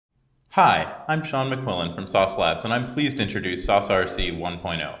Hi, I'm Sean McQuillan from Sauce Labs, and I'm pleased to introduce Sauce RC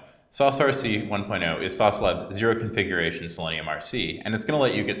 1.0. Sauce RC 1.0 is Sauce Labs' zero configuration Selenium RC, and it's going to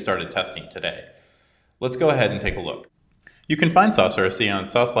let you get started testing today. Let's go ahead and take a look. You can find Sauce RC on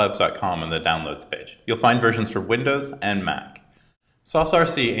saucelabs.com on the downloads page. You'll find versions for Windows and Mac. Sauce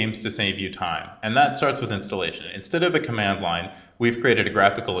RC aims to save you time, and that starts with installation. Instead of a command line, we've created a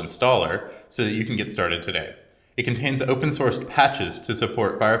graphical installer so that you can get started today. It contains open-sourced patches to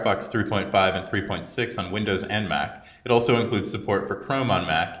support Firefox 3.5 and 3.6 on Windows and Mac. It also includes support for Chrome on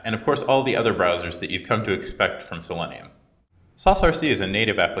Mac, and of course all the other browsers that you've come to expect from Selenium. Sauce RC is a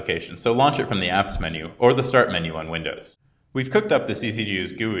native application, so launch it from the Apps menu or the Start menu on Windows. We've cooked up this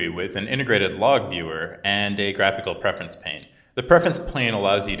easy-to-use GUI with an integrated log viewer and a graphical preference pane. The preference pane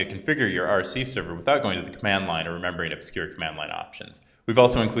allows you to configure your RC server without going to the command line or remembering obscure command line options. We've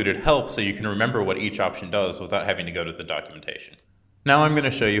also included help so you can remember what each option does without having to go to the documentation. Now I'm going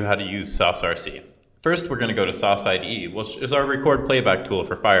to show you how to use Sauce RC. First, we're going to go to Sauce IDE, which is our record playback tool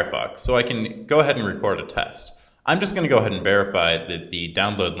for Firefox, so I can go ahead and record a test. I'm just going to go ahead and verify that the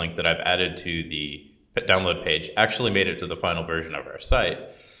download link that I've added to the download page actually made it to the final version of our site.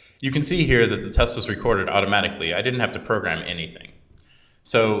 You can see here that the test was recorded automatically. I didn't have to program anything.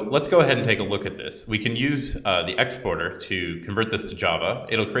 So let's go ahead and take a look at this. We can use the exporter to convert this to Java.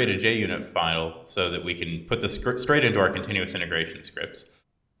 It'll create a JUnit file so that we can put this straight into our continuous integration scripts.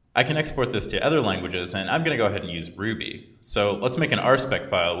 I can export this to other languages, and I'm going to go ahead and use Ruby. So let's make an RSpec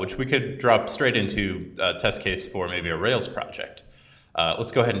file, which we could drop straight into a test case for maybe a Rails project.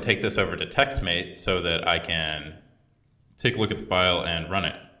 Let's go ahead and take this over to TextMate so that I can take a look at the file and run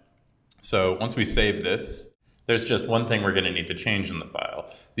it. So once we save this, there's just one thing we're going to need to change in the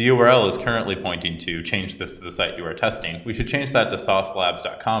file. The URL is currently pointing to change this to the site you are testing. We should change that to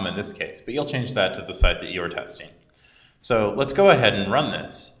saucelabs.com in this case, but you'll change that to the site that you are testing. So let's go ahead and run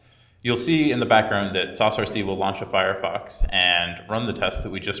this. You'll see in the background that Sauce RC will launch a Firefox and run the test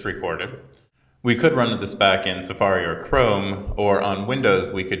that we just recorded. We could run this back in Safari or Chrome, or on Windows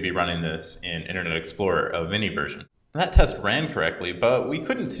we could be running this in Internet Explorer of any version. That test ran correctly, but we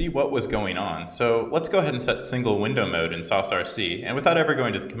couldn't see what was going on. So let's go ahead and set single window mode in Sauce RC, and without ever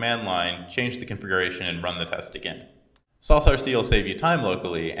going to the command line, change the configuration and run the test again. Sauce RC will save you time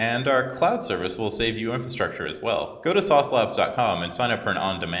locally, and our cloud service will save you infrastructure as well. Go to saucelabs.com and sign up for an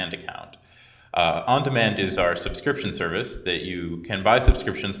on-demand account. On-demand is our subscription service that you can buy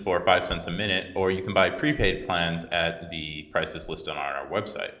subscriptions for 5 cents a minute, or you can buy prepaid plans at the prices listed on our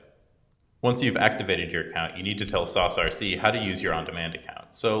website. Once you've activated your account, you need to tell Sauce RC how to use your on-demand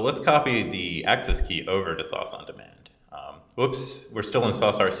account. So let's copy the access key over to Sauce On Demand. Whoops, we're still in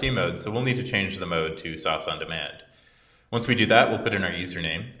Sauce RC mode, so we'll need to change the mode to Sauce On Demand. Once we do that, we'll put in our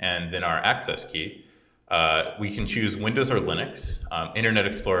username and then our access key. We can choose Windows or Linux, Internet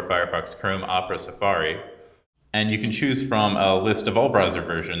Explorer, Firefox, Chrome, Opera, Safari, and you can choose from a list of all browser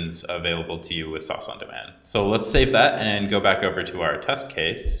versions available to you with Sauce On Demand. So let's save that and go back over to our test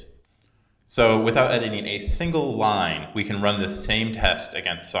case. So without editing a single line, we can run this same test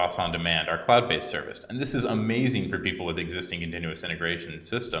against Sauce On Demand, our cloud-based service. And this is amazing for people with existing continuous integration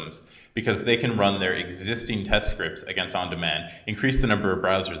systems because they can run their existing test scripts against On Demand, increase the number of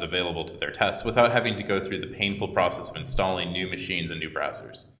browsers available to their tests without having to go through the painful process of installing new machines and new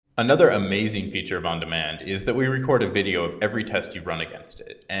browsers. Another amazing feature of On Demand is that we record a video of every test you run against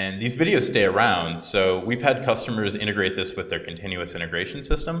it. And these videos stay around, so we've had customers integrate this with their continuous integration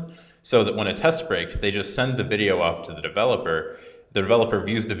system so that when a test breaks, they just send the video off to the developer. The developer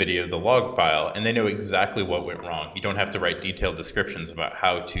views the video, the log file, and they know exactly what went wrong. You don't have to write detailed descriptions about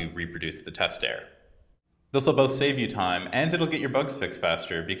how to reproduce the test error. This will both save you time and it'll get your bugs fixed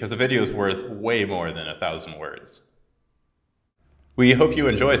faster because a video is worth way more than 1,000 words. We hope you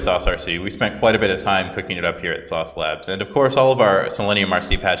enjoy Sauce RC. We spent quite a bit of time cooking it up here at Sauce Labs, and of course all of our Selenium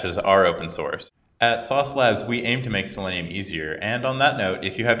RC patches are open source. At Sauce Labs, we aim to make Selenium easier, and on that note,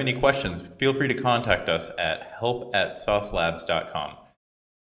 if you have any questions, feel free to contact us at help@saucelabs.com.